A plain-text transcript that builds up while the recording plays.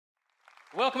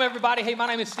Welcome, everybody. Hey, my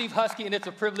name is Steve Husky, and it's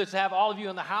a privilege to have all of you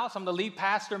in the house. I'm the lead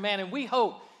pastor, man, and we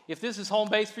hope, if this is home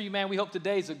base for you, man, we hope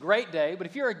today is a great day. But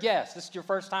if you're a guest, this is your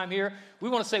first time here, we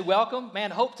want to say welcome.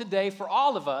 Man, hope today for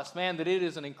all of us, man, that it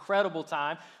is an incredible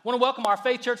time. I want to welcome our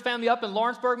Faith Church family up in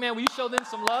Lawrenceburg. Man, will you show them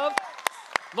some love?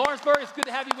 Lawrenceburg, it's good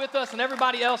to have you with us and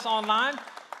everybody else online.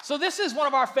 So this is one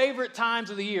of our favorite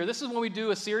times of the year. This is when we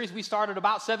do a series we started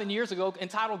about 7 years ago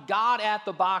entitled God at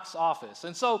the Box Office.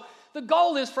 And so the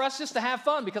goal is for us just to have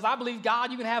fun, because I believe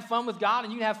God, you can have fun with God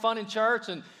and you can have fun in church.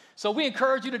 And so we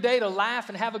encourage you today to laugh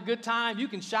and have a good time. You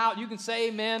can shout, you can say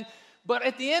amen. But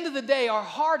at the end of the day, our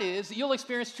heart is that you'll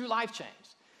experience true life change.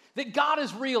 That God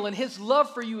is real and His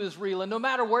love for you is real. And no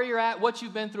matter where you're at, what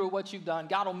you've been through, or what you've done,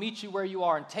 God will meet you where you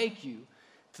are and take you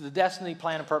to the destiny,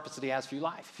 plan, and purpose that He has for your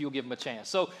life, if you'll give Him a chance.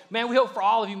 So, man, we hope for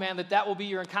all of you, man, that will be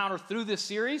your encounter through this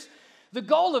series. The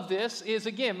goal of this is,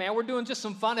 again, man, we're doing just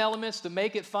some fun elements to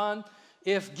make it fun.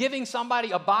 If giving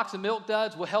somebody a box of Milk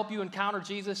Duds will help you encounter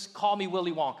Jesus, call me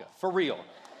Willy Wonka, for real.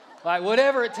 Like,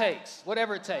 whatever it takes,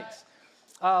 whatever it takes.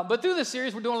 But through this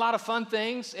series, we're doing a lot of fun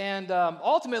things, and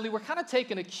ultimately, we're kind of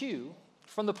taking a cue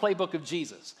from the playbook of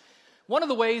Jesus. One of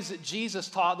the ways that Jesus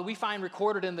taught that we find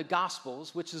recorded in the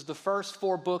Gospels, which is the first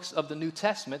 4 books of the New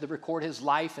Testament that record His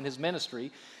life and His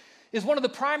ministry, is one of the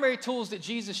primary tools that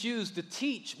Jesus used to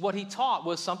teach what He taught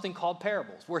was something called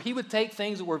parables, where He would take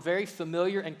things that were very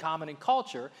familiar and common in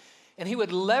culture, and He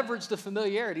would leverage the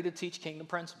familiarity to teach kingdom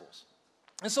principles.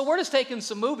 And so we're just taking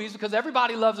some movies, because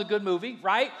everybody loves a good movie,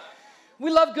 right?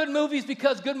 We love good movies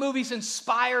because good movies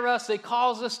inspire us. They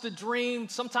cause us to dream.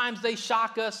 Sometimes they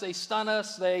shock us. They stun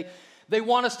us. They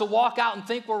want us to walk out and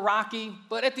think we're Rocky.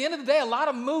 But at the end of the day, a lot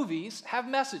of movies have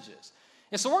messages.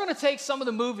 And so we're going to take some of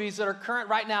the movies that are current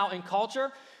right now in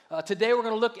culture. Today we're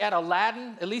going to look at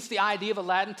Aladdin, at least the idea of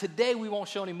Aladdin. Today we won't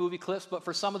show any movie clips, but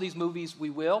for some of these movies we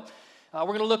will. We're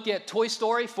going to look at Toy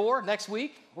Story 4 next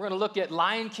week. We're going to look at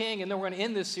Lion King, and then we're going to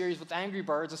end this series with Angry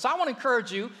Birds. And so I want to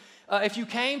encourage you, if you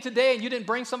came today and you didn't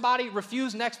bring somebody,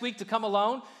 refuse next week to come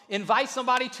alone. Invite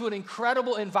somebody to an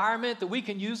incredible environment that we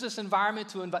can use this environment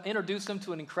to introduce them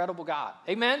to an incredible God.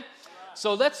 Amen?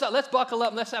 So let's buckle up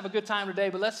and let's have a good time today,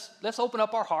 but let's open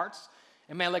up our hearts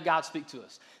and, man, let God speak to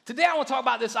us. Today I want to talk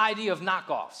about this idea of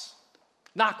knockoffs.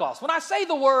 Knockoffs. When I say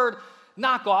the word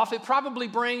knockoff, it probably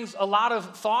brings a lot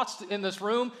of thoughts in this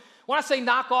room. When I say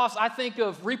knockoffs, I think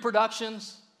of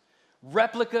reproductions,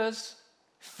 replicas,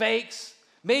 fakes,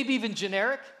 maybe even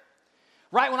generic.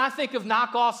 Right? When I think of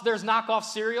knockoffs, there's knockoff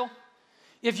cereal.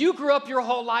 If you grew up your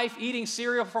whole life eating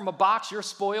cereal from a box, you're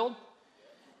spoiled.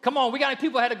 Come on, we got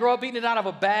people that had to grow up eating it out of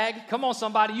a bag. Come on,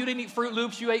 somebody. You didn't eat Fruit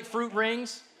Loops, you ate Fruit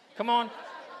Rings. Come on.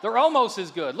 They're almost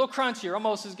as good. A little crunchier,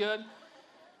 almost as good.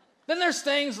 Then there's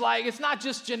things like, it's not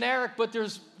just generic, but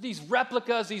there's these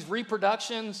replicas, these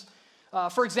reproductions.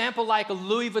 For example, like a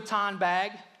Louis Vuitton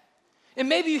bag. And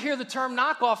maybe you hear the term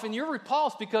knockoff and you're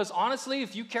repulsed because, honestly,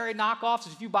 if you carry knockoffs,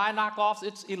 if you buy knockoffs,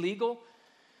 it's illegal.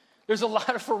 There's a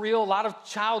lot of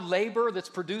child labor that's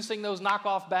producing those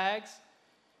knockoff bags.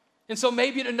 And so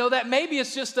maybe you didn't know that. Maybe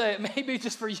it's just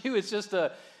for you, it's just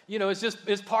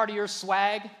it's part of your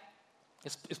swag.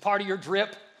 It's part of your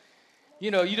drip.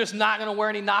 You know, you're just not going to wear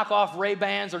any knockoff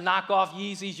Ray-Bans or knockoff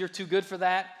Yeezys. You're too good for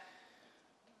that.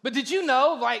 But did you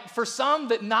know, like, for some,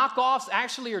 that knockoffs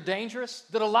actually are dangerous?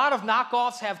 That a lot of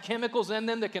knockoffs have chemicals in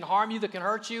them that can harm you, that can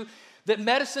hurt you? That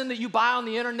medicine that you buy on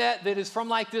the internet that is from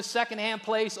like this secondhand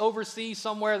place overseas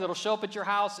somewhere that'll show up at your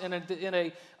house in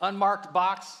a unmarked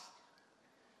box?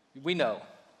 We know.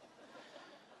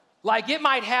 Like, it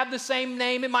might have the same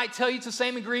name, it might tell you it's the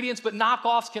same ingredients, but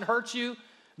knockoffs can hurt you.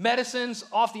 Medicines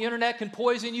off the internet can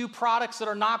poison you. Products that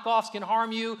are knockoffs can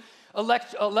harm you.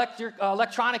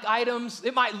 Electronic items,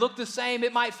 it might look the same,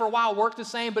 it might for a while work the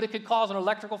same, but it could cause an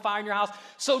electrical fire in your house.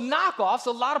 So knockoffs,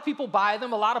 a lot of people buy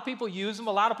them, a lot of people use them,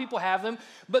 a lot of people have them,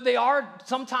 but they are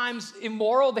sometimes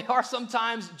immoral, they are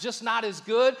sometimes just not as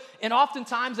good, and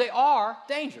oftentimes they are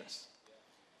dangerous.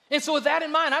 And so with that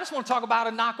in mind, I just want to talk about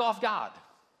a knockoff God.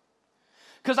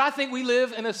 Because I think we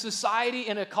live in a society,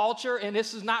 in a culture, and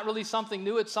this is not really something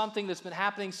new, it's something that's been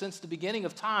happening since the beginning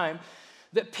of time,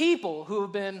 that people who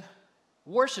have been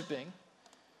worshiping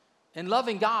and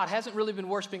loving God hasn't really been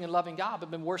worshiping and loving God, but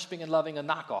been worshiping and loving a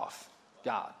knockoff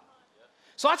God.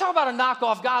 So I talk about a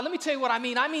knockoff God. Let me tell you what I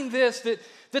mean. I mean this,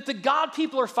 that the God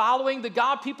people are following, the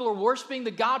God people are worshiping,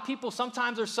 the God people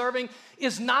sometimes are serving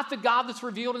is not the God that's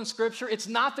revealed in Scripture. It's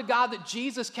not the God that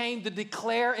Jesus came to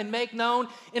declare and make known,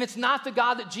 and it's not the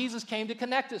God that Jesus came to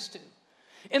connect us to.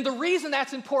 And the reason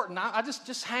that's important, I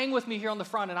just hang with me here on the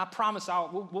front, and I promise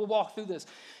we'll walk through this.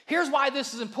 Here's why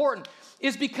this is important,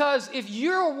 is because if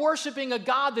you're worshiping a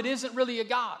God that isn't really a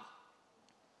God,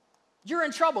 you're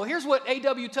in trouble. Here's what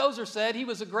A.W. Tozer said. He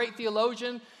was a great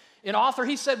theologian and author.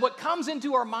 He said, what comes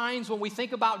into our minds when we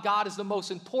think about God is the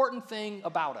most important thing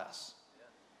about us.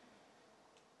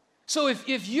 So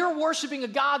if you're worshiping a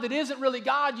God that isn't really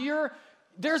God,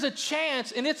 there's a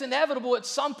chance, and it's inevitable at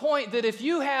some point, that if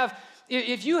you have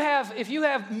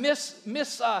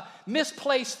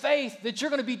misplaced faith, that you're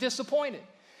going to be disappointed.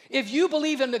 If you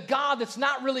believe in a God that's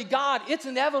not really God, it's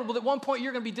inevitable that at one point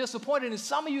you're going to be disappointed. And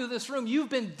some of you in this room, you've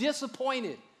been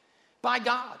disappointed by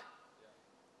God.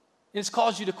 And it's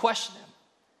caused you to question him.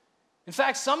 In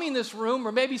fact, some of you in this room,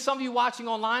 or maybe some of you watching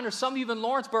online, or some of you in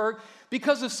Lawrenceburg,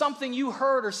 because of something you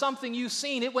heard or something you've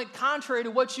seen, it went contrary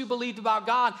to what you believed about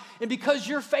God. And because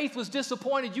your faith was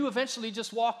disappointed, you eventually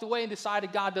just walked away and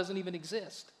decided God doesn't even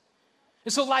exist.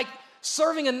 And so like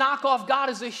serving a knockoff God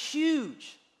is a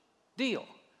huge deal.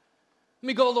 Let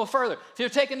me go a little further. If you're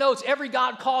taking notes, every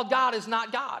God called God is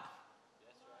not God.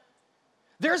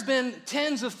 There's been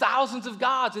tens of thousands of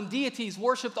gods and deities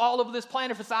worshipped all over this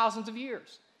planet for thousands of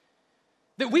years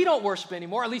that we don't worship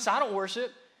anymore, at least I don't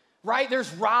worship, right?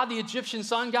 There's Ra, the Egyptian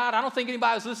sun god. I don't think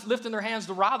anybody was lifting their hands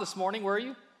to Ra this morning, were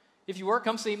you? If you were,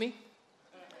 come see me.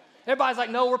 Everybody's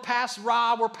like, no, we're past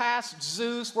Ra, we're past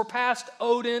Zeus, we're past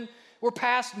Odin, we're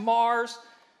past Mars.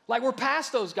 Like, we're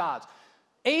past those gods.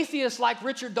 Atheists like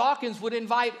Richard Dawkins would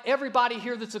invite everybody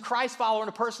here that's a Christ follower and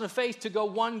a person of faith to go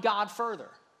one God further.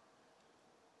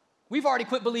 We've already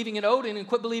quit believing in Odin and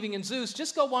quit believing in Zeus.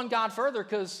 Just go one God further,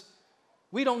 because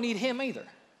we don't need him either.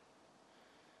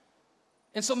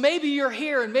 And so maybe you're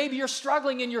here and maybe you're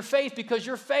struggling in your faith because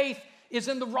your faith is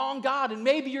in the wrong God. And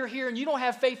maybe you're here and you don't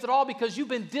have faith at all because you've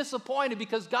been disappointed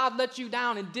because God let you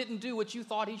down and didn't do what you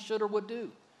thought he should or would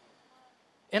do.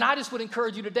 And I just would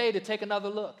encourage you today to take another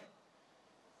look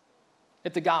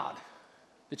at the God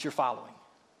that you're following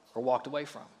or walked away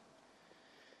from.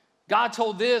 God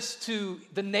told this to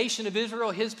the nation of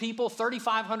Israel, his people,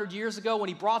 3,500 years ago when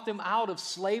he brought them out of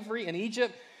slavery in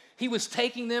Egypt. He was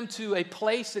taking them to a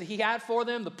place that he had for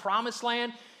them, the promised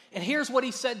land. And here's what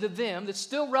he said to them that's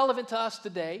still relevant to us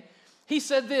today. He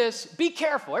said this, be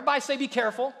careful. Everybody say be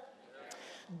careful.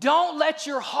 Don't let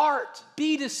your heart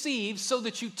be deceived so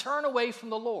that you turn away from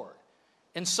the Lord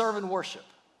and serve and worship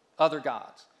other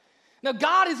gods. Now,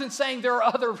 God isn't saying there are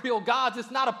other real gods.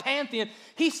 It's not a pantheon.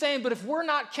 He's saying, but if we're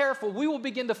not careful, we will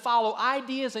begin to follow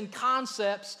ideas and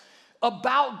concepts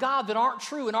about God that aren't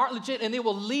true and aren't legit, and they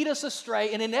will lead us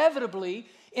astray, and inevitably,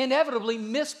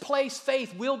 misplaced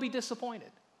faith will be disappointed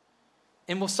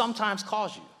and will sometimes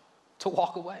cause you to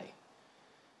walk away.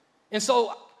 And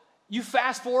so you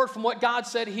fast forward from what God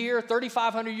said here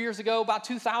 3,500 years ago, about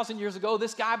 2,000 years ago,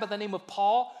 this guy by the name of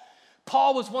Paul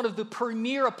was one of the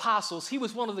premier apostles. He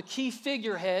was one of the key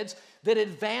figureheads that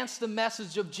advanced the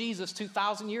message of Jesus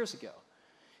 2,000 years ago.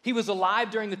 He was alive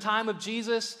during the time of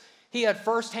Jesus. He had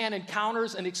firsthand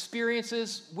encounters and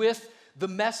experiences with the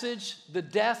message,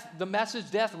 death,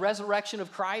 resurrection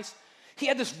of Christ. He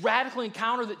had this radical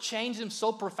encounter that changed him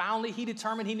so profoundly, he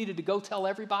determined he needed to go tell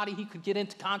everybody he could get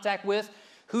into contact with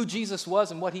who Jesus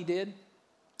was and what he did.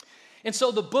 And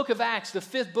so the book of Acts, the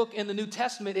fifth book in the New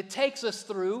Testament, it takes us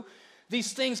through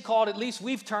these things called, at least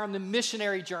we've termed them,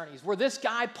 missionary journeys, where this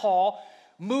guy, Paul,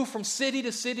 moved from city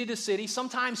to city to city,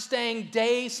 sometimes staying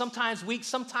days, sometimes weeks,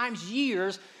 sometimes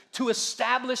years, to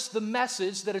establish the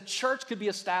message that a church could be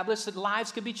established, that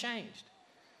lives could be changed.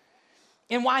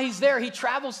 And while he's there, he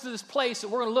travels to this place that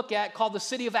we're going to look at called the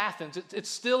city of Athens. It's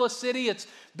still a city. It's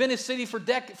been a city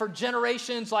for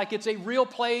generations. Like, it's a real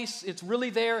place. It's really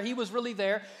there. He was really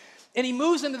there. And he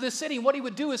moves into this city, and what he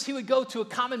would do is he would go to a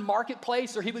common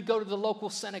marketplace, or he would go to the local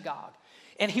synagogue,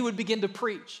 and he would begin to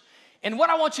preach. And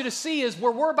what I want you to see is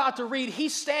where we're about to read,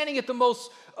 he's standing at the most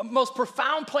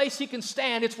profound place he can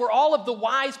stand. It's where all of the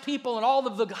wise people and all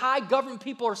of the high government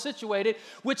people are situated,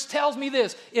 which tells me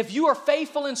this: if you are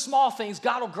faithful in small things,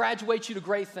 God will graduate you to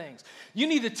great things. You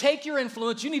need to take your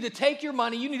influence, you need to take your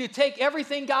money, you need to take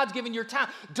everything God's given your time.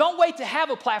 Don't wait to have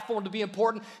a platform to be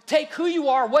important. Take who you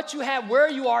are, what you have, where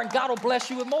you are, and God will bless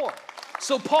you with more.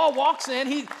 So Paul walks in,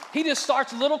 he just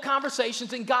starts little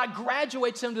conversations, and God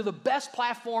graduates him to the best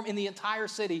platform in the entire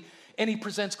city, and he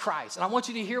presents Christ. And I want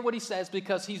you to hear what he says,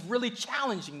 because he's really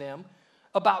challenging them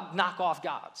about knockoff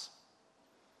gods.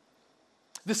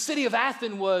 The city of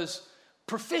Athens was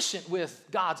proficient with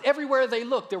gods. Everywhere they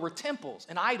looked, there were temples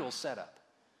and idols set up.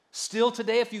 Still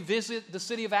today, if you visit the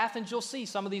city of Athens, you'll see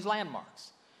some of these landmarks.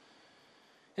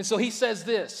 And so he says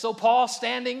this. So Paul,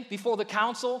 standing before the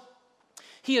council,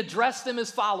 he addressed them as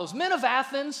follows: Men of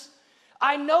Athens,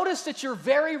 I notice that you're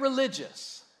very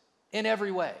religious in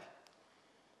every way.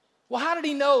 Well, how did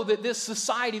he know that this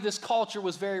society, this culture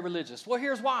was very religious? Well,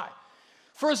 here's why.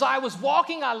 For as I was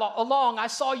walking along, I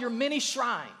saw your many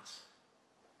shrines.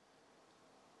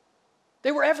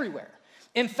 They were everywhere.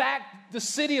 In fact, the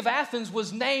city of Athens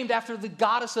was named after the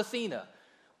goddess Athena.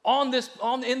 In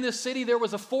this city, there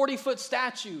was a 40-foot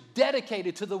statue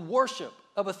dedicated to the worship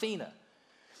of Athena.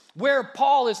 Where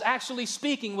Paul is actually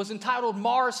speaking was entitled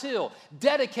Mars Hill,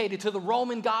 dedicated to the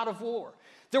Roman god of war.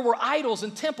 There were idols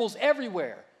and temples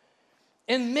everywhere.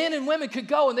 And men and women could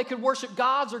go and they could worship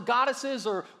gods or goddesses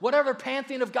or whatever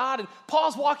pantheon of God. And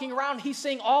Paul's walking around, he's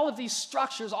seeing all of these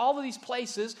structures, all of these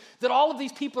places that all of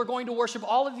these people are going to worship,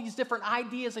 all of these different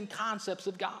ideas and concepts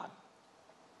of God.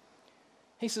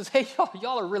 He says, hey,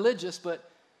 y'all are religious, but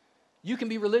you can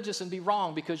be religious and be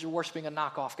wrong because you're worshiping a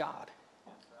knockoff God.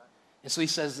 And so he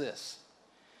says this.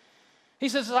 He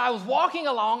says, as I was walking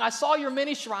along, I saw your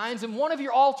many shrines, and one of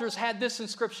your altars had this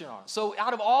inscription on it. So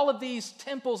out of all of these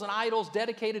temples and idols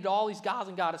dedicated to all these gods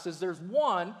and goddesses, there's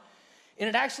one, and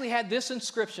it actually had this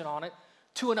inscription on it,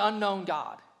 to an unknown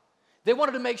God. They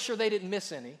wanted to make sure they didn't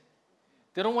miss any.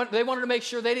 They wanted to make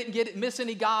sure they didn't miss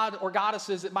any god or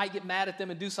goddesses that might get mad at them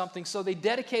and do something, so they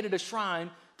dedicated a shrine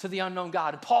to the unknown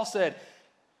God. And Paul said,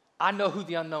 I know who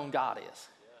the unknown God is.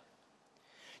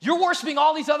 You're worshiping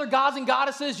all these other gods and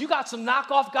goddesses. You got some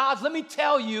knockoff gods. Let me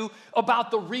tell you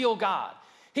about the real God.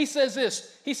 He says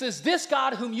this. He says, this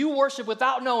God whom you worship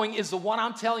without knowing is the one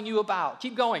I'm telling you about.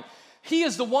 Keep going. He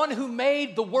is the one who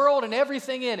made the world and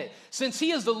everything in it. Since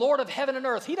he is the Lord of heaven and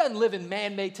earth, he doesn't live in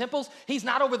man-made temples. He's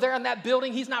not over there in that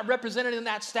building. He's not represented in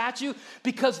that statue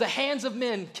because the hands of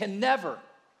men can never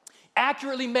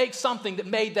accurately make something that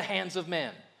made the hands of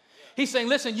men. He's saying,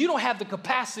 listen, you don't have the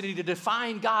capacity to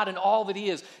define God and all that he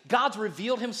is. God's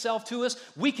revealed himself to us.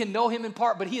 We can know him in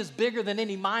part, but he is bigger than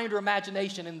any mind or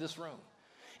imagination in this room.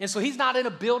 And so he's not in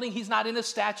a building. He's not in a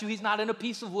statue. He's not in a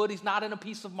piece of wood. He's not in a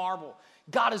piece of marble.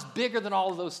 God is bigger than all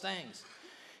of those things.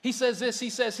 He says this. He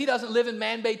says he doesn't live in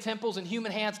man-made temples and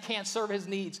human hands can't serve his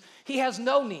needs. He has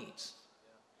no needs.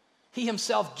 He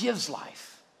himself gives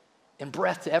life and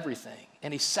breath to everything,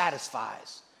 and he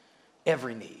satisfies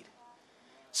every need.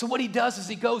 So what he does is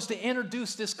he goes to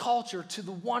introduce this culture to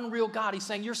the one real God. He's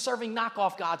saying, you're serving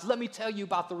knockoff gods. Let me tell you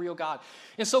about the real God.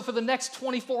 And so for the next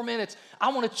 24 minutes,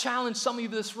 I want to challenge some of you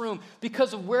in this room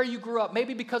because of where you grew up,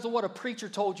 maybe because of what a preacher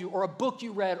told you or a book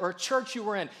you read or a church you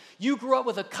were in. You grew up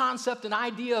with a concept, an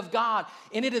idea of God,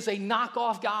 and it is a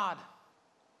knockoff God.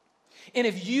 And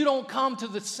if you don't come to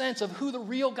the sense of who the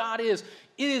real God is,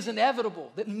 it is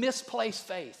inevitable that misplaced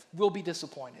faith will be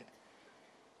disappointed.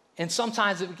 And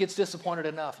sometimes if it gets disappointed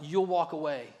enough, you'll walk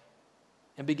away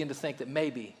and begin to think that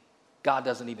maybe God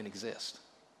doesn't even exist.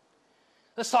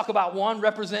 Let's talk about one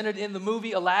represented in the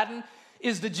movie Aladdin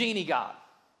is the genie God.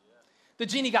 The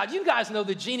genie God. You guys know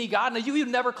the genie God. Now, you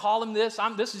never call him this.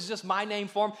 This is just my name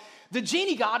for him. The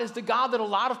genie God is the God that a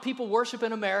lot of people worship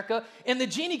in America. And the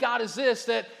genie God is this,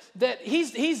 that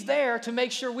he's there to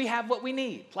make sure we have what we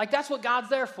need. Like, that's what God's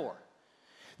there for.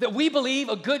 That we believe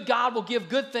a good God will give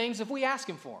good things if we ask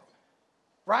him for them.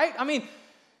 Right? I mean,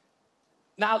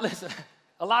 now listen,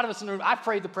 a lot of us in the room, I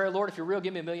prayed the prayer, Lord, if you're real,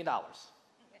 give me $1 million.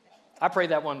 I prayed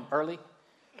that one early.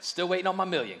 Still waiting on my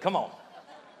million. Come on.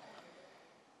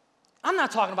 I'm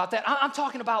not talking about that. I'm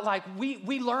talking about like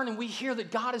we learn and we hear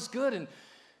that God is good and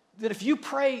that if you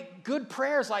pray good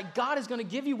prayers, like God is going to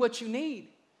give you what you need.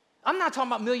 I'm not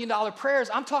talking about $1 million prayers.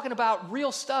 I'm talking about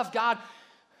real stuff. God,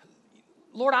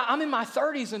 Lord, I'm in my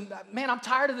 30s and man, I'm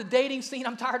tired of the dating scene.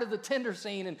 I'm tired of the Tinder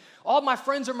scene and all my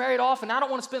friends are married off and I don't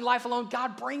want to spend life alone.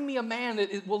 God, bring me a man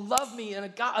that will love me and a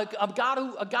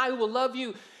guy who will love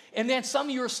you. And then some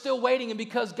of you are still waiting and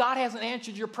because God hasn't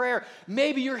answered your prayer,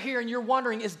 maybe you're here and you're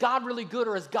wondering, is God really good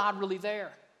or is God really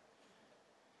there?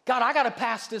 God, I got to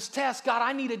pass this test. God,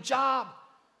 I need a job.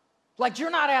 Like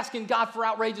you're not asking God for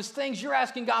outrageous things. You're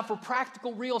asking God for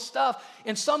practical, real stuff.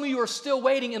 And some of you are still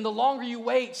waiting. And the longer you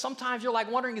wait, sometimes you're like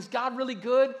wondering, is God really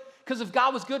good? Because if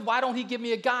God was good, why don't he give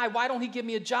me a guy? Why don't he give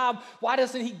me a job? Why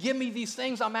doesn't he give me these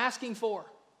things I'm asking for?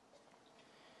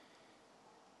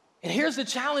 And here's the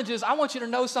challenge is, I want you to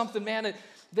know something, man,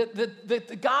 that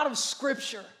the God of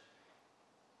Scripture,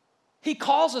 he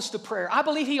calls us to prayer. I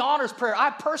believe he honors prayer.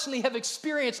 I personally have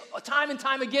experienced time and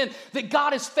time again that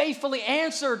God has faithfully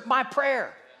answered my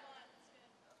prayer.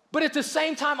 But at the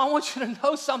same time, I want you to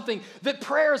know something, that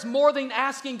prayer is more than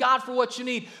asking God for what you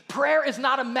need. Prayer is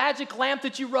not a magic lamp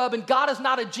that you rub, and God is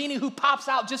not a genie who pops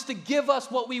out just to give us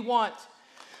what we want.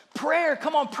 Prayer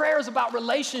is about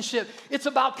relationship. It's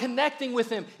about connecting with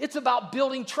him. It's about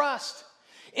building trust.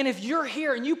 And if you're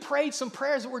here and you prayed some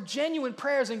prayers that were genuine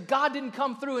prayers and God didn't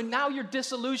come through and now you're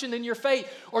disillusioned in your faith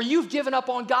or you've given up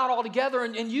on God altogether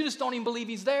and you just don't even believe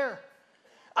he's there,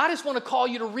 I just want to call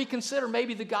you to reconsider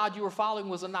maybe the God you were following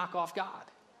was a knockoff God.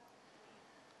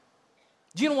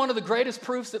 Do you know one of the greatest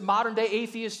proofs that modern day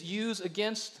atheists use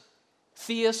against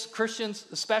theists, Christians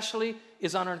especially,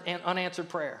 is unanswered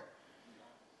prayer?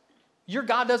 Your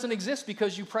God doesn't exist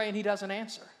because you pray and he doesn't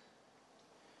answer.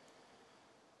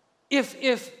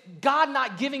 If God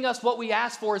not giving us what we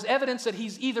ask for is evidence that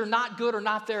he's either not good or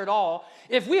not there at all,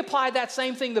 if we applied that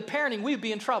same thing to parenting, we'd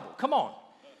be in trouble. Come on.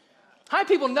 How many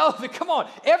people know that, come on,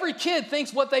 every kid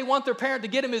thinks what they want their parent to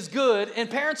get them is good, and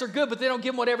parents are good, but they don't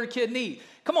give them what every kid needs.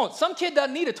 Come on, some kid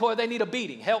doesn't need a toy, they need a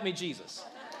beating. Help me, Jesus.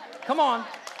 Come on.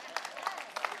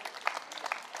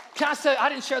 Can I say, I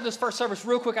didn't share this first service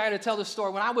real quick. I got to tell this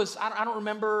story. When I was, I don't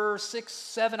remember, 6,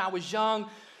 7, I was young.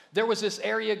 There was this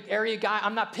area guy.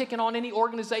 I'm not picking on any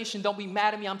organization. Don't be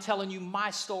mad at me. I'm telling you my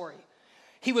story.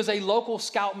 He was a local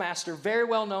scoutmaster, very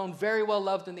well known, very well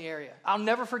loved in the area. I'll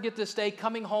never forget this day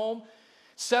coming home.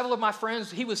 Several of my friends,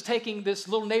 he was taking this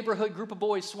little neighborhood group of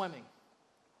boys swimming.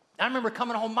 I remember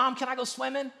coming home, Mom, can I go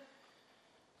swimming?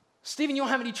 Stephen, you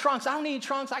don't have any trunks. I don't need any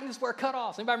trunks. I can just wear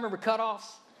cutoffs. Anybody remember cutoffs?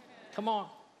 Come on.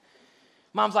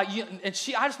 Mom's like, I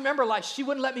just remember like she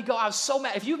wouldn't let me go. I was so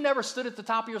mad. If you've never stood at the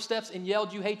top of your steps and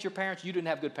yelled you hate your parents, you didn't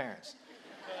have good parents.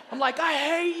 I'm like, I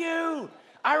hate you.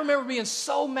 I remember being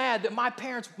so mad that my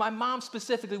parents, my mom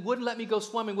specifically, wouldn't let me go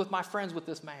swimming with my friends with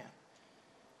this man.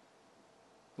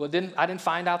 Well, I didn't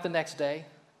find out the next day,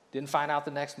 didn't find out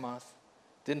the next month,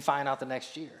 didn't find out the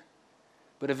next year.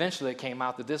 But eventually it came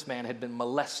out that this man had been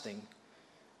molesting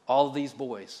all of these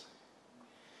boys.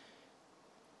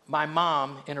 My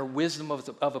mom, in her wisdom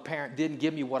of a parent, didn't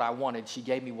give me what I wanted. She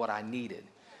gave me what I needed.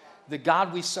 The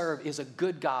God we serve is a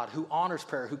good God who honors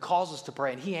prayer, who calls us to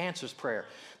pray, and he answers prayer.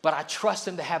 But I trust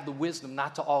him to have the wisdom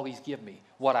not to always give me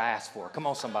what I ask for. Come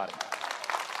on, somebody.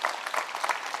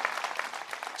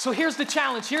 So here's the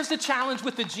challenge. Here's the challenge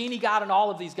with the genie God and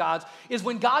all of these gods is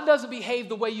when God doesn't behave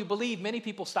the way you believe, many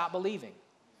people stop believing.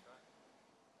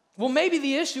 Well, maybe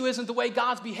the issue isn't the way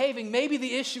God's behaving. Maybe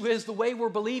the issue is the way we're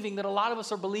believing, that a lot of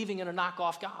us are believing in a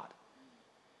knockoff God.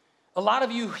 A lot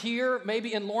of you here,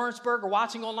 maybe in Lawrenceburg or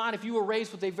watching online, if you were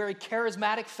raised with a very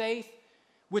charismatic faith,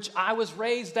 which I was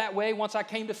raised that way once I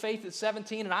came to faith at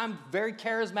 17, and I'm very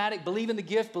charismatic, believe in the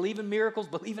gift, believe in miracles,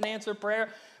 believe in answered prayer.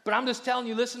 But I'm just telling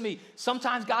you, listen to me,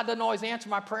 sometimes God doesn't always answer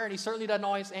my prayer, and he certainly doesn't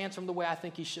always answer them the way I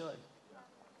think he should.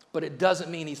 But it doesn't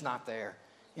mean he's not there,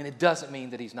 and it doesn't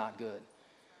mean that he's not good.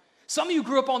 Some of you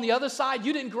grew up on the other side.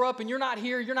 You didn't grow up, and you're not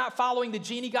here. You're not following the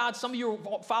genie God. Some of you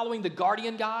are following the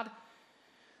guardian God.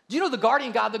 Do you know the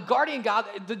guardian God? The guardian God,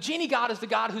 the genie God is the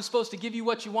God who's supposed to give you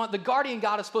what you want. The guardian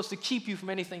God is supposed to keep you from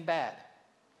anything bad.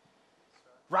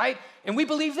 Right? And we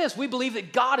believe this. We believe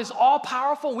that God is all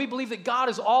powerful. And we believe that God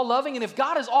is all loving. And if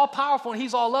God is all powerful and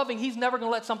he's all loving, he's never going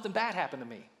to let something bad happen to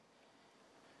me.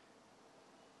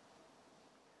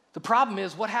 The problem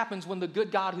is, what happens when the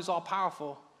good God who's all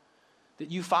powerful that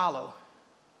you follow,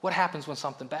 what happens when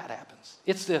something bad happens?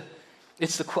 It's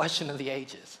the question of the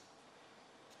ages.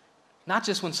 Not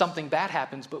just when something bad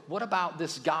happens, but what about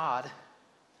this God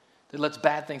that lets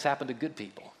bad things happen to good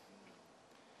people?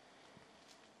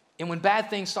 And when bad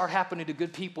things start happening to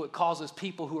good people, it causes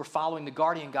people who are following the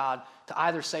guardian God to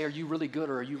either say, are you really good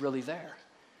or are you really there?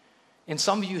 And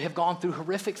some of you have gone through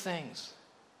horrific things.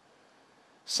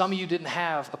 Some of you didn't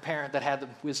have a parent that had the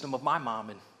wisdom of my mom,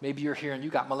 and maybe you're here and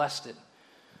you got molested,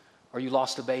 or you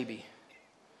lost a baby,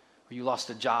 or you lost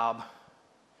a job,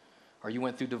 or you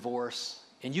went through divorce,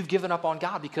 and you've given up on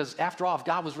God because, after all, if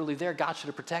God was really there, God should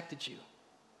have protected you.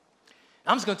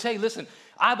 I'm just going to tell you, listen,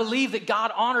 I believe that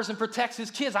God honors and protects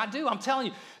his kids. I do. I'm telling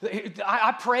you.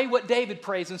 I pray what David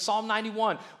prays in Psalm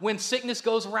 91. When sickness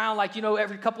goes around, like, you know,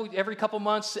 every couple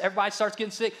months, everybody starts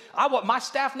getting sick. My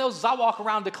staff knows as I walk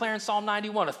around declaring Psalm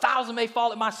 91, 1,000 may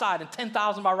fall at my side and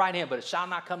 10,000 at my right hand, but it shall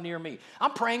not come near me.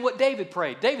 I'm praying what David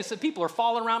prayed. David said, people are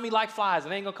falling around me like flies,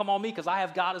 and it ain't going to come on me because I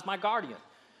have God as my guardian.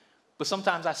 But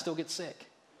sometimes I still get sick.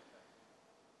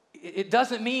 It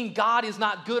doesn't mean God is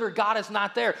not good or God is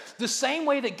not there. The same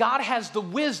way that God has the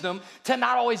wisdom to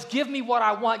not always give me what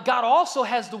I want, God also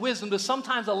has the wisdom to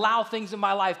sometimes allow things in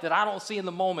my life that I don't see in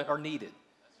the moment are needed.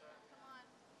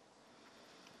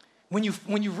 When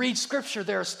you read Scripture,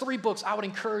 there's 3 books I would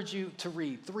encourage you to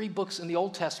read. 3 books in the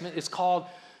Old Testament.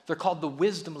 They're called the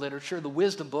wisdom literature, the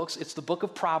wisdom books. It's the book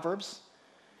of Proverbs,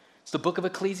 it's the book of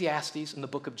Ecclesiastes, and the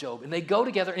book of Job. And they go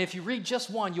together, and if you read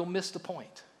just one, you'll miss the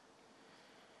point.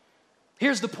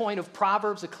 Here's the point of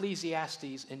Proverbs,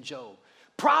 Ecclesiastes, and Job.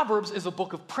 Proverbs is a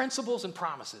book of principles and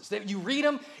promises. That you read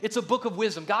them, it's a book of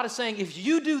wisdom. God is saying, if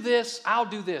you do this, I'll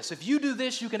do this. If you do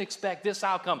this, you can expect this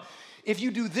outcome. If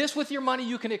you do this with your money,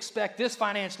 you can expect this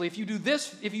financially. If you do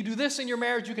this in your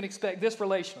marriage, you can expect this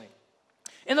relationally.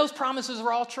 And those promises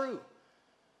are all true.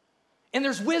 And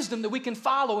there's wisdom that we can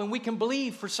follow and we can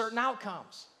believe for certain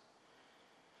outcomes.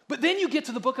 But then you get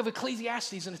to the book of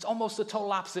Ecclesiastes and it's almost the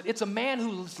total opposite. It's a man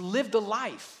who's lived a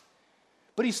life,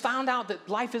 but he's found out that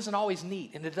life isn't always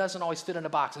neat and it doesn't always fit in a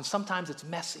box, and sometimes it's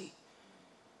messy.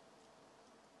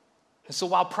 And so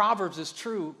while Proverbs is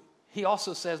true, he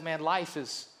also says, man,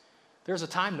 there's a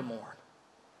time to mourn.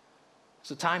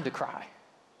 There's a time to cry.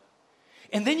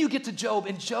 And then you get to Job,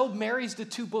 and Job marries the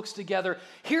two books together.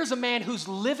 Here's a man who's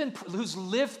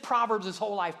lived Proverbs his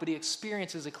whole life, but he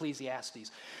experiences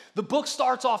Ecclesiastes. The book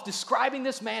starts off describing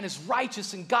this man as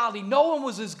righteous and godly. No one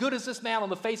was as good as this man on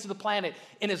the face of the planet,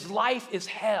 and his life is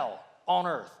hell on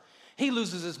earth. He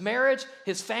loses his marriage,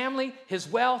 his family, his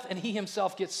wealth, and he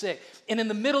himself gets sick. And in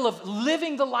the middle of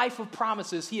living the life of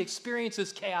promises, he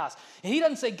experiences chaos. And he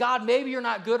doesn't say, God, maybe you're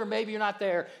not good or maybe you're not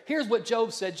there. Here's what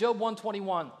Job said, Job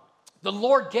 121. The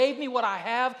Lord gave me what I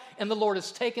have, and the Lord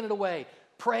has taken it away.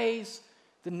 Praise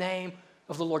the name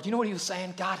of the Lord. You know what he was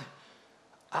saying? God,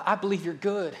 I believe you're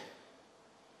good.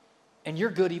 And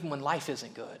you're good even when life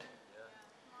isn't good.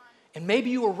 And maybe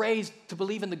you were raised to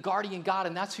believe in the guardian God,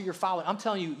 and that's who you're following. I'm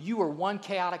telling you, you are one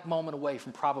chaotic moment away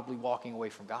from probably walking away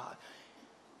from God.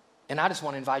 And I just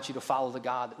want to invite you to follow the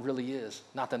God that really is,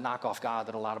 not the knockoff God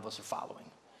that a lot of us are following.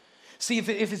 See, if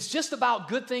it's just about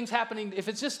good things happening, if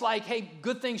it's just like, hey,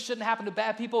 good things shouldn't happen to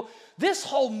bad people, this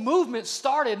whole movement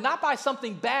started not by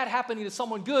something bad happening to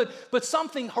someone good, but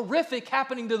something horrific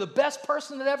happening to the best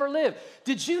person that ever lived.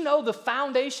 Did you know the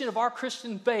foundation of our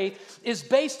Christian faith is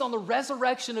based on the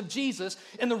resurrection of Jesus?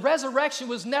 And the resurrection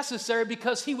was necessary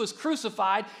because he was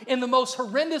crucified in the most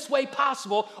horrendous way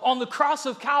possible on the cross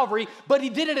of Calvary, but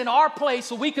he did it in our place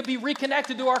so we could be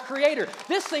reconnected to our Creator.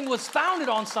 This thing was founded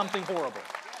on something horrible.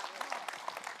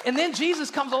 And then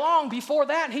Jesus comes along before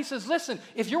that and he says, listen,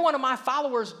 if you're one of my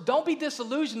followers, don't be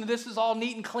disillusioned that this is all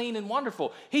neat and clean and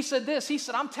wonderful. He said this, he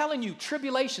said, I'm telling you,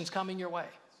 tribulation's coming your way.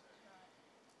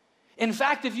 In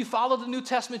fact, if you follow the New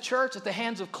Testament church at the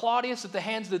hands of Claudius, at the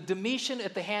hands of Domitian,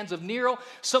 at the hands of Nero,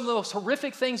 some of the most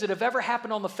horrific things that have ever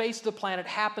happened on the face of the planet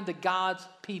happened to God's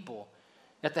people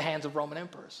at the hands of Roman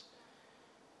emperors.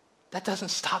 That doesn't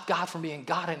stop God from being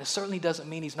God, and it certainly doesn't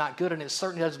mean he's not good, and it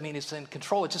certainly doesn't mean he's in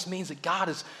control. It just means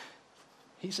that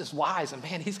he's just wise, and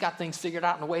man, he's got things figured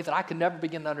out in a way that I could never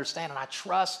begin to understand, and I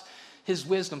trust his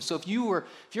wisdom. So if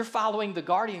you're following the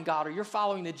guardian God or you're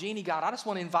following the genie God, I just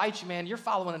want to invite you, man, you're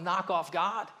following a knockoff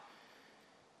God.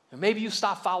 And maybe you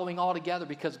stop following altogether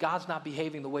because God's not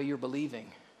behaving the way you're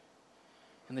believing.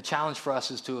 And the challenge for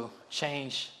us is to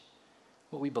change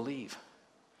what we believe.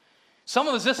 Some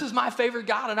of us, this is my favorite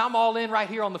God, and I'm all in right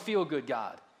here on the feel-good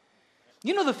God.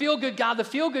 You know the feel-good God,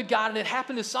 and it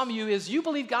happened to some of you, is you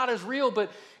believe God is real,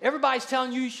 but everybody's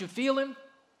telling you should feel him.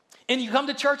 And you come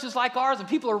to churches like ours, and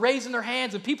people are raising their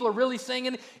hands, and people are really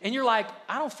singing, and you're like,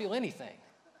 I don't feel anything.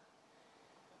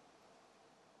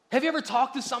 Have you ever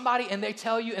talked to somebody, and they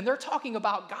tell you, and they're talking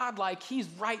about God like he's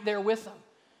right there with them?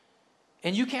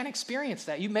 And you can't experience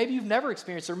that. Maybe you've never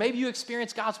experienced it, or maybe you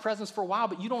experienced God's presence for a while,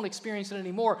 but you don't experience it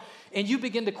anymore. And you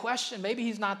begin to question, maybe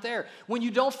he's not there. When you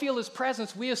don't feel his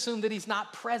presence, we assume that he's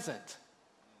not present,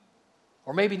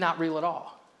 or maybe not real at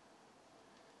all.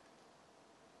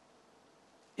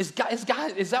 Is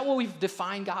that what we've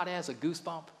defined God as, a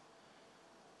goosebump?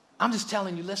 I'm just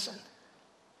telling you, listen.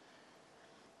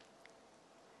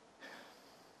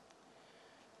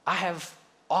 I have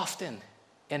often,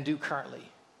 and do currently,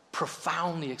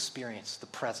 profoundly experience the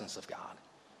presence of God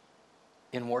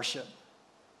in worship.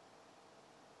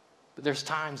 But there's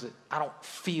times that I don't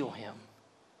feel him.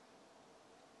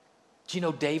 Do you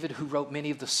know David, who wrote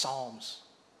many of the Psalms?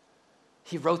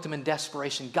 He wrote them in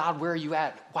desperation. God, where are you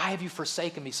at? Why have you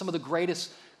forsaken me? Some of the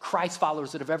greatest Christ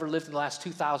followers that have ever lived in the last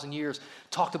 2,000 years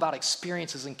talked about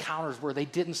experiences, encounters where they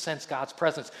didn't sense God's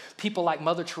presence. People like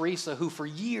Mother Teresa, who for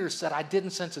years said, I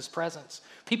didn't sense his presence.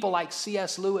 People like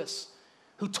C.S. Lewis,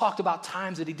 who talked about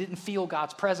times that he didn't feel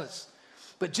God's presence.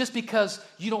 But just because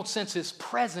you don't sense his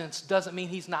presence doesn't mean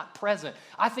he's not present.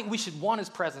 I think we should want his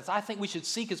presence. I think we should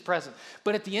seek his presence.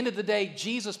 But at the end of the day,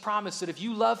 Jesus promised that if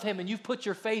you love him and you've put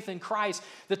your faith in Christ,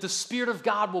 that the Spirit of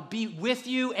God will be with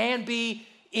you and be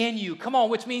in you. Come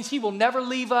on, which means he will never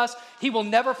leave us. He will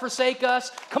never forsake us.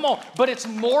 Come on, but it's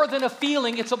more than a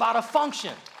feeling. It's about a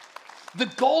function. The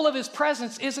goal of his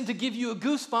presence isn't to give you a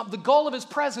goosebump. The goal of his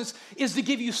presence is to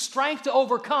give you strength to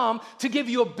overcome, to give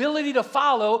you ability to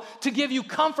follow, to give you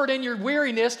comfort in your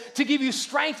weariness, to give you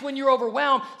strength when you're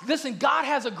overwhelmed. Listen, God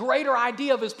has a greater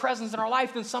idea of his presence in our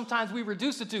life than sometimes we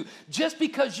reduce it to. Just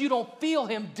because you don't feel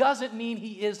him doesn't mean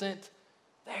he isn't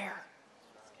there.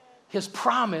 His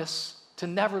promise to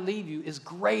never leave you is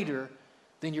greater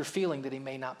than your feeling that he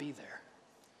may not be there.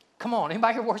 Come on,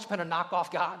 anybody here worshiping a knockoff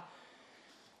God?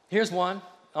 Here's one.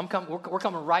 We're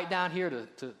coming right down here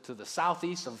to the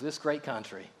southeast of this great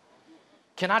country.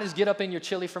 Can I just get up in your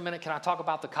chili for a minute? Can I talk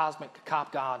about the cosmic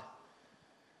cop God?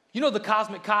 You know the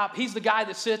cosmic cop? He's the guy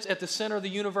that sits at the center of the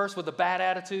universe with a bad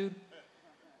attitude,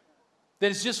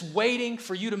 that is just waiting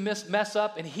for you to mess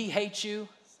up, and he hates you.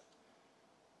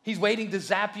 He's waiting to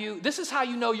zap you. This is how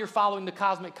you know you're following the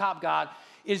cosmic cop God,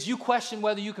 is you question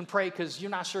whether you can pray because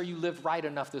you're not sure you lived right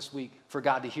enough this week for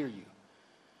God to hear you.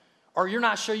 Or you're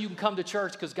not sure you can come to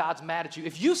church because God's mad at you.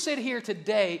 If you sit here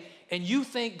today and you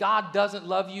think God doesn't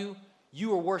love you,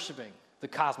 you are worshiping the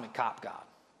cosmic cop God.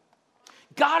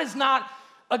 God is not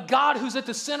a God who's at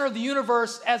the center of the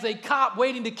universe as a cop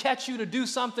waiting to catch you to do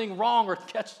something wrong or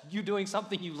catch you doing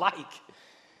something you like.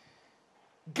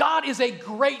 God is a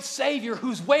great Savior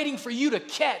who's waiting for you to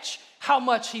catch how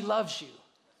much he loves you.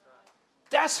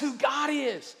 That's who God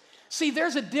is. See,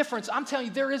 there's a difference. I'm telling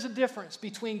you, there is a difference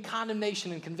between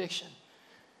condemnation and conviction.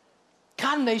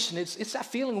 Condemnation, it's that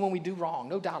feeling when we do wrong,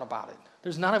 no doubt about it.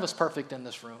 There's none of us perfect in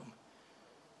this room.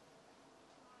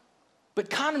 But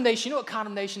condemnation, you know what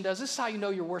condemnation does? This is how you know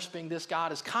you're worshiping this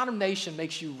God, is condemnation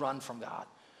makes you run from God.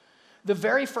 The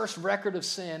very first record of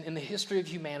sin in the history of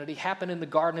humanity happened in the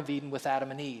Garden of Eden with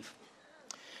Adam and Eve.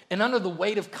 And under the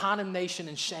weight of condemnation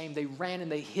and shame, they ran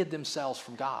and they hid themselves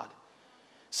from God.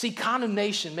 See,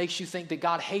 condemnation makes you think that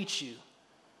God hates you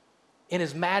and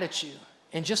is mad at you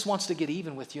and just wants to get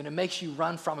even with you, and it makes you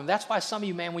run from him. That's why some of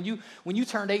you, man, when you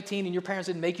turned 18 and your parents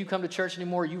didn't make you come to church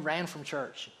anymore, you ran from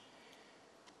church,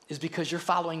 is because you're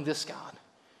following this God.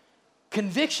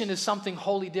 Conviction is something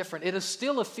wholly different. It is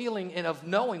still a feeling of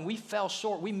knowing we fell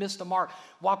short, we missed the mark.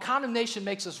 While condemnation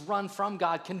makes us run from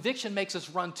God, conviction makes us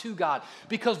run to God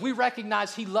because we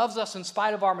recognize he loves us in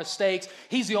spite of our mistakes.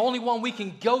 He's the only one we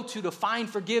can go to find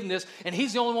forgiveness, and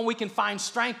he's the only one we can find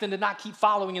strength in to not keep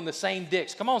following in the same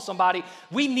ditch. Come on, somebody.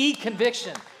 We need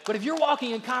conviction. But if you're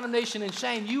walking in condemnation and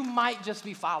shame, you might just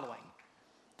be following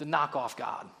the knockoff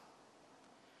God.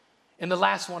 And the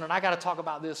last one, and I got to talk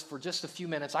about this for just a few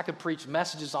minutes. I could preach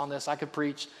messages on this. I could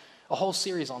preach a whole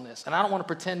series on this. And I don't want to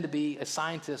pretend to be a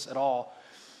scientist at all.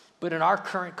 But in our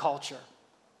current culture,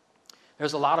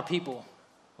 there's a lot of people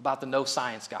about the no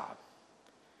science God.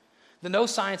 The no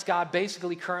science God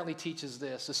basically currently teaches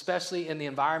this, especially in the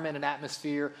environment and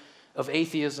atmosphere of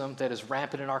atheism that is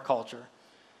rampant in our culture.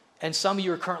 And some of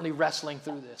you are currently wrestling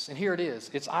through this. And here it is.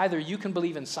 It's either you can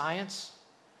believe in science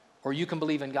or you can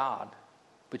believe in God.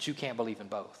 But you can't believe in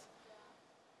both.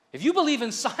 If you believe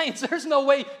in science, there's no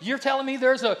way you're telling me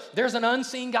there's an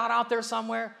unseen God out there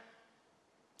somewhere.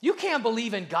 You can't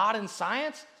believe in God and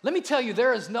science. Let me tell you,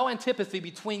 there is no antipathy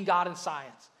between God and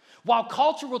science. While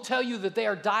culture will tell you that they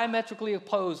are diametrically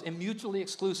opposed and mutually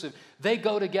exclusive, they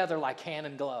go together like hand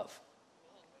and glove.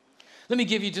 Let me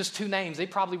give you just two names. They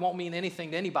probably won't mean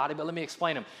anything to anybody, but let me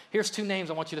explain them. Here's two names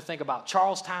I want you to think about: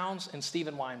 Charles Towns and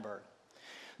Steven Weinberg.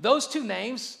 Those two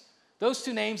names,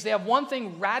 they have one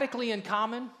thing radically in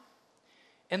common,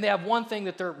 and they have one thing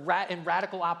that they're in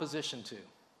radical opposition to.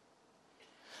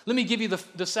 Let me give you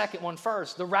the second one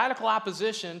first. The radical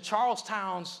opposition: Charles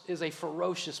Towns is a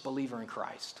ferocious believer in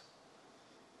Christ.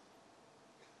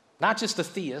 Not just a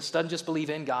theist, doesn't just believe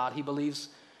in God, he believes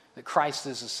that Christ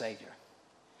is his Savior.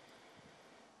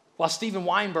 While Steven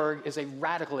Weinberg is a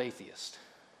radical atheist,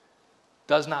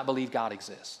 does not believe God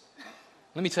exists.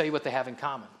 Let me tell you what they have in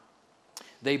common.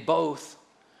 They both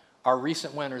are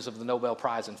recent winners of the Nobel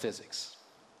Prize in Physics,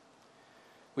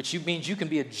 which means you can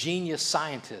be a genius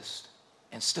scientist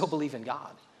and still believe in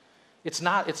God. It's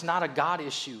not a God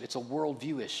issue, it's a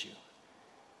worldview issue.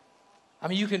 I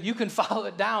mean, you can follow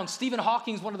it down. Stephen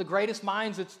Hawking is one of the greatest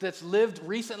minds that's lived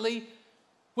recently,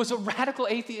 was a radical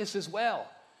atheist as well.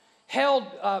 Held,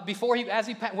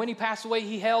 when he passed away,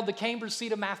 he held the Cambridge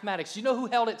seat of mathematics. You know who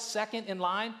held it second in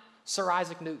line? Sir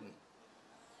Isaac Newton.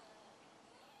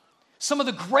 Some of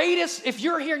the greatest, if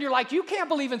you're here and you're like, you can't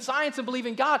believe in science and believe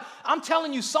in God, I'm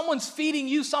telling you, someone's feeding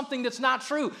you something that's not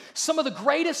true. Some of the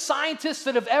greatest scientists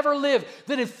that have ever lived,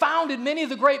 that have founded many of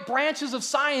the great branches of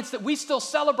science that we still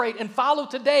celebrate and follow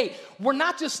today, were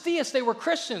not just theists, they were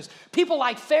Christians. People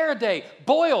like Faraday,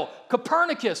 Boyle,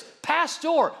 Copernicus,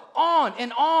 Pasteur, on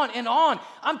and on and on.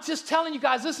 I'm just telling you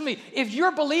guys, listen to me. If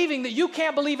you're believing that you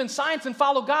can't believe in science and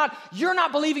follow God, you're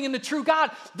not believing in the true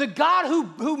God. The God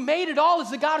who made it all is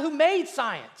the God who made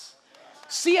science.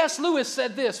 C.S. Lewis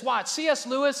said this. Watch. C.S.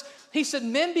 Lewis, he said,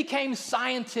 men became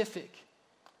scientific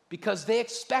because they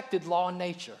expected law in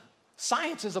nature.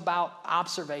 Science is about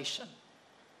observation.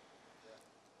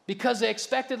 Because they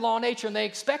expected law in nature, and they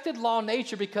expected law in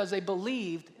nature because they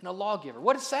believed in a lawgiver.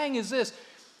 What it's saying is this.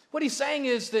 What he's saying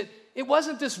is that it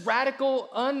wasn't this radical,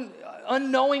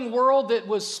 unknowing world that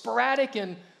was sporadic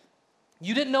and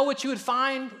you didn't know what you would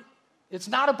find. It's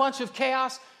not a bunch of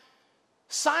chaos.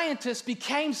 Scientists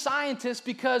became scientists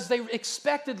because they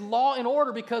expected law and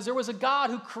order because there was a God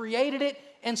who created it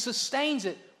and sustains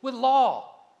it with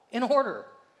law and order.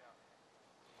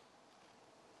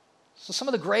 So some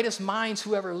of the greatest minds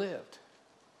who ever lived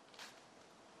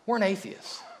weren't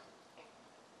atheists.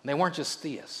 And they weren't just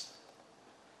theists.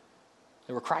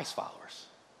 They were Christ followers.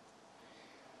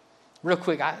 Real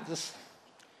quick,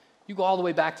 you go all the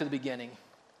way back to the beginning.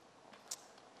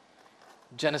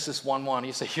 Genesis 1:1.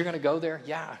 You say, you're going to go there?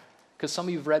 Yeah. Because some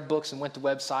of you have read books and went to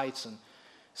websites and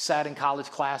sat in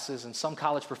college classes, and some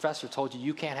college professor told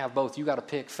you can't have both. You got to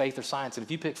pick faith or science. And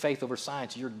if you pick faith over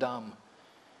science, you're dumb.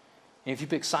 And if you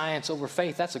pick science over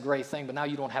faith, that's a great thing, but now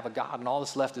you don't have a God, and all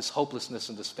that's left is hopelessness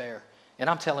and despair. And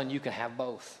I'm telling you, you can have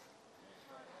both.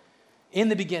 In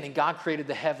the beginning, God created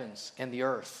the heavens and the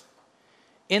earth.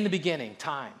 In the beginning,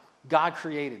 time, God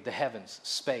created the heavens,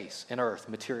 space, and earth,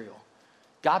 material.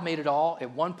 God made it all at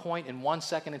one point in 1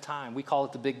 second in time. We call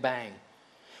it the Big Bang.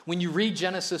 When you read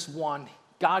Genesis 1,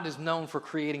 God is known for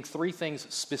creating three things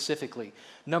specifically.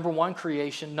 Number 1,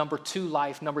 creation. Number 2,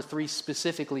 life. Number 3,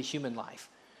 specifically human life.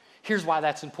 Here's why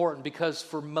that's important, because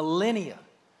for millennia,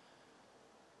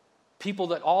 people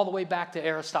that all the way back to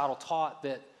Aristotle taught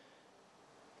that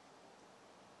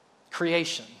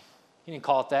creation, he didn't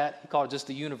call it that, he called it just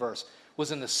the universe,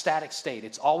 was in the static state.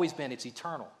 It's always been, it's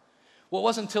eternal. Well, it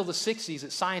wasn't until the 60s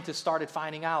that scientists started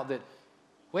finding out that,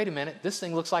 wait a minute, this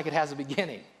thing looks like it has a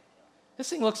beginning. This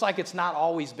thing looks like it's not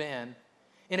always been.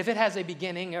 And if it has a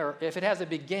beginning,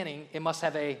 it must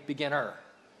have a beginner.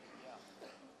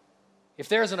 If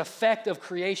there's an effect of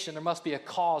creation, there must be a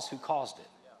cause who caused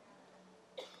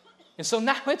it. And so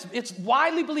now it's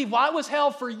widely believed, while it was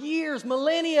held for years,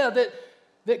 millennia,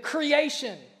 that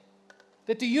creation,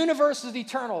 that the universe is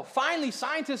eternal. Finally,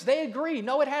 scientists, they agree,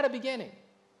 no, it had a beginning.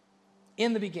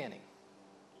 In the beginning.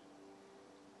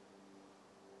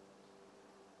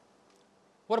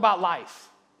 What about life?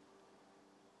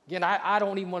 Again, I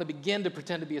don't even want to begin to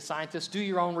pretend to be a scientist. Do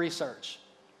your own research.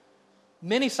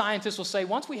 Many scientists will say,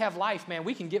 once we have life, man,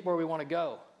 we can get where we want to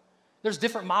go. There's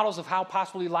different models of how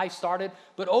possibly life started,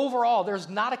 but overall, there's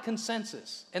not a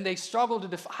consensus. And they struggle to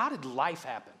define, how did life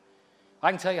happen?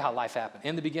 I can tell you how life happened.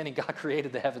 In the beginning, God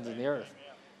created the heavens and the earth.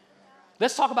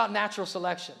 Let's talk about natural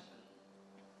selection.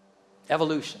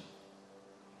 Evolution.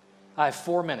 I have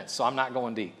 4 minutes, so I'm not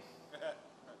going deep.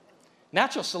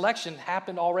 Natural selection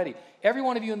happened already. Every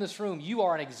one of you in this room, you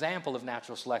are an example of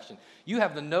natural selection. You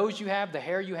have the nose you have, the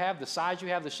hair you have, the size you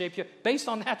have, the shape you have, based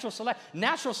on natural selection.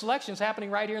 Natural selection is happening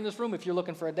right here in this room if you're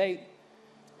looking for a date.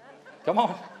 Come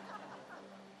on.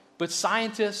 But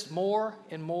scientists more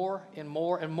and more and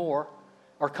more and more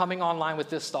are coming online with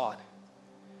this thought,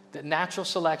 that natural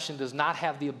selection does not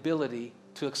have the ability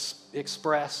to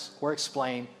express or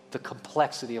explain the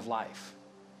complexity of life.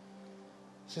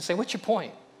 So you say, what's your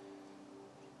point?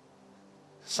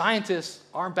 Scientists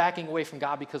aren't backing away from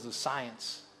God because of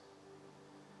science.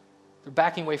 They're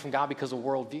backing away from God because of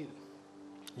worldview.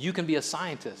 You can be a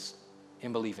scientist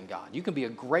and believe in God. You can be a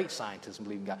great scientist and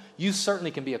believe in God. You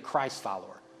certainly can be a Christ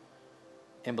follower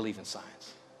and believe in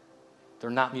science.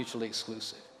 They're not mutually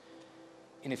exclusive.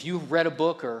 And if you read a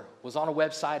book or was on a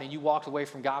website and you walked away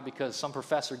from God because some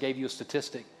professor gave you a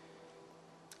statistic,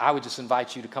 I would just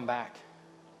invite you to come back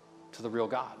to the real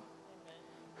God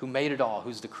who made it all,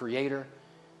 who's the creator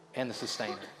and the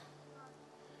sustainer.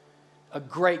 A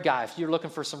great guy. If you're looking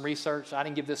for some research, I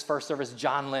didn't give this first service,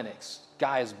 John Lennox.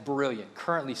 Guy is brilliant.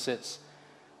 Currently sits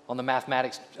on the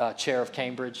mathematics chair of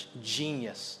Cambridge.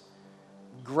 Genius.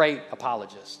 Great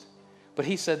apologist. But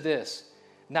he said this,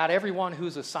 not everyone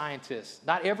who's a scientist,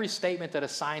 not every statement that a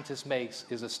scientist makes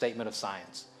is a statement of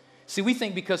science. See, we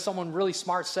think because someone really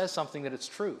smart says something that it's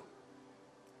true.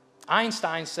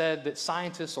 Einstein said that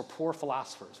scientists are poor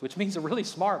philosophers, which means they're really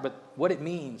smart, but what it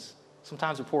means,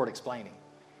 sometimes they're poor at explaining.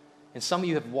 And some of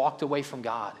you have walked away from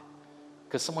God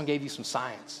because someone gave you some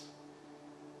science,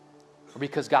 or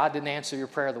because God didn't answer your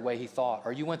prayer the way he thought,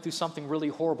 or you went through something really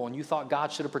horrible and you thought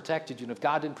God should have protected you, and if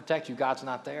God didn't protect you, God's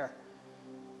not there.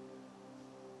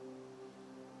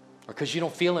 or because you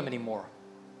don't feel him anymore.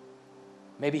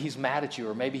 Maybe he's mad at you,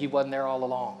 or maybe he wasn't there all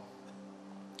along.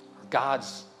 Or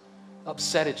God's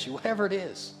upset at you, whatever it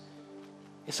is.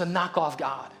 It's a knockoff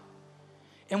God.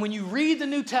 And when you read the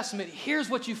New Testament, here's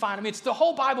what you find. I mean, it's the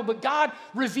whole Bible, but God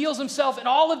reveals himself in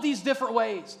all of these different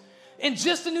ways. In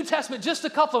just the New Testament, just a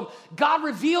couple of them, God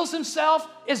reveals himself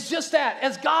as just that,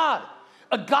 as God.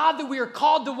 A God that we are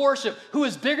called to worship, who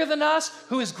is bigger than us,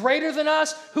 who is greater than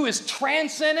us, who is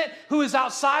transcendent, who is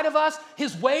outside of us.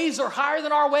 His ways are higher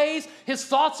than our ways. His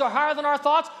thoughts are higher than our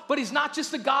thoughts. But he's not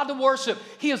just a God to worship.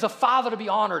 He is a father to be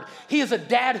honored. He is a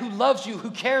dad who loves you,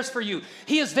 who cares for you.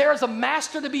 He is there as a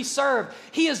master to be served.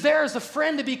 He is there as a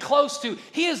friend to be close to.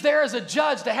 He is there as a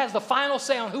judge that has the final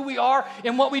say on who we are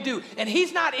and what we do. And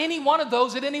he's not any one of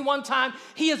those at any one time.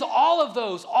 He is all of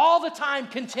those, all the time,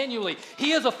 continually.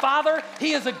 He is a father.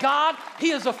 He is a God.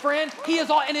 He is a friend. He is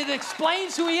all, and it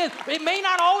explains who he is. It may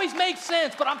not always make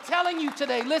sense, but I'm telling you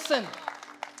today, listen,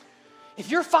 if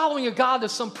you're following a God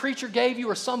that some preacher gave you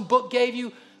or some book gave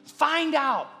you, find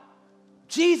out.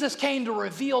 Jesus came to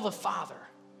reveal the Father.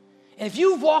 And if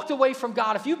you've walked away from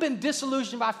God, if you've been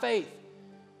disillusioned by faith,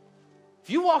 if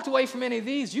you walked away from any of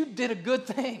these, you did a good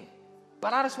thing.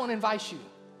 But I just want to invite you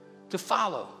to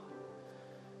follow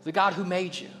the God who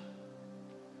made you,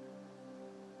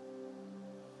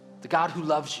 the God who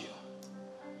loves you,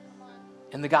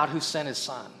 and the God who sent his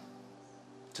son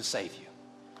to save you.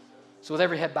 So with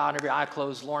every head bowed and every eye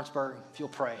closed, Lawrenceburg, if you'll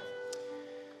pray.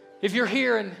 If you're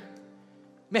here and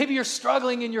maybe you're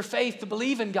struggling in your faith to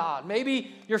believe in God,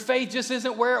 maybe your faith just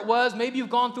isn't where it was, maybe you've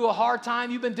gone through a hard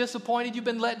time, you've been disappointed, you've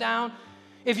been let down.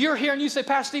 If you're here and you say,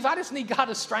 Pastor Steve, I just need God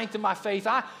to strengthen my faith.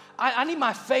 I need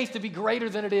my faith to be greater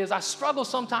than it is. I struggle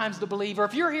sometimes to believe. Or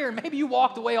if you're here and maybe you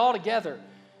walked away altogether,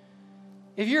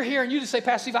 if you're here and you just say,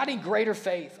 Pastor Steve, I need greater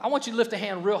faith, I want you to lift a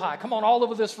hand real high. Come on, all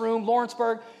over this room,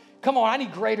 Lawrenceburg. Come on, I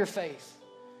need greater faith.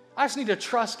 I just need to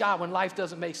trust God when life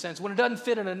doesn't make sense, when it doesn't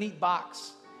fit in a neat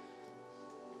box.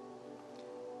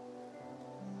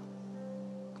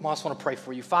 Come on, I just want to pray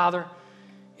for you. Father,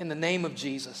 in the name of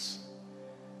Jesus,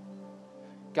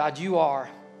 God, you are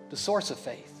the source of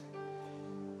faith.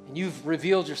 And you've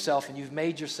revealed yourself and you've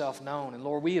made yourself known. And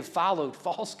Lord, we have followed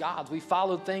false gods. We've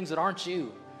followed things that aren't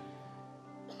you.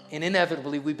 And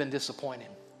inevitably, we've been disappointed.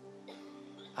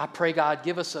 I pray, God,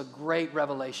 give us a great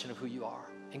revelation of who you are.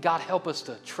 And God, help us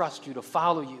to trust you, to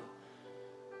follow you,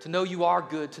 to know you are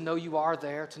good, to know you are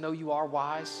there, to know you are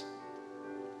wise.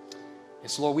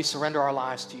 And so, Lord, we surrender our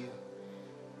lives to you.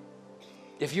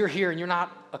 If you're here and you're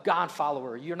not a God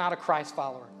follower, you're not a Christ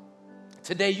follower,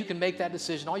 today you can make that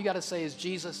decision. All you got to say is,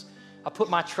 Jesus, I put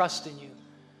my trust in you.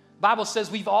 The Bible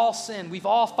says we've all sinned. We've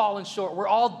all fallen short. We're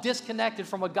all disconnected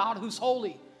from a God who's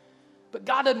holy. But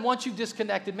God doesn't want you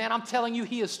disconnected. Man, I'm telling you,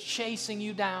 he is chasing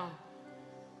you down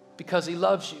because he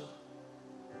loves you.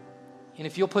 And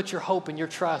if you'll put your hope and your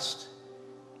trust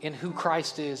in who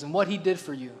Christ is and what he did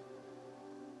for you,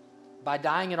 by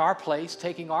dying in our place,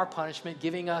 taking our punishment,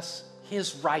 giving us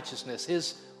his righteousness,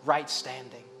 his right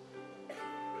standing,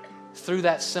 through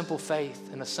that simple faith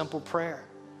and a simple prayer,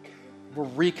 we're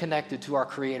reconnected to our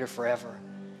Creator forever.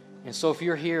 And so if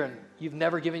you're here and you've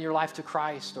never given your life to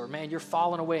Christ, or man, you're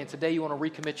falling away and today you want to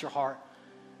recommit your heart,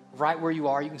 right where you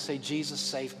are, you can say, Jesus,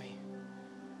 save me.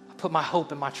 I put my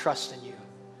hope and my trust in you.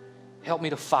 Help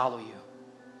me to follow you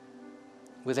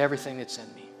with everything that's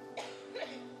in me.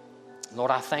 Lord,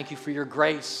 I thank you for your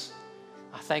grace.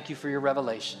 I thank you for your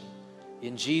revelation.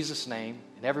 In Jesus' name,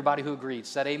 and everybody who agreed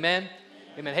said amen.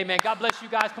 Amen. Hey, man, God bless you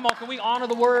guys. Come on, can we honor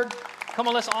the word? Come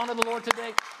on, let's honor the Lord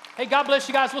today. Hey, God bless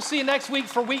you guys. We'll see you next week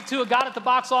for week 2 of God at the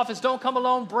Box Office. Don't come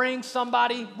alone. Bring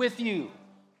somebody with you.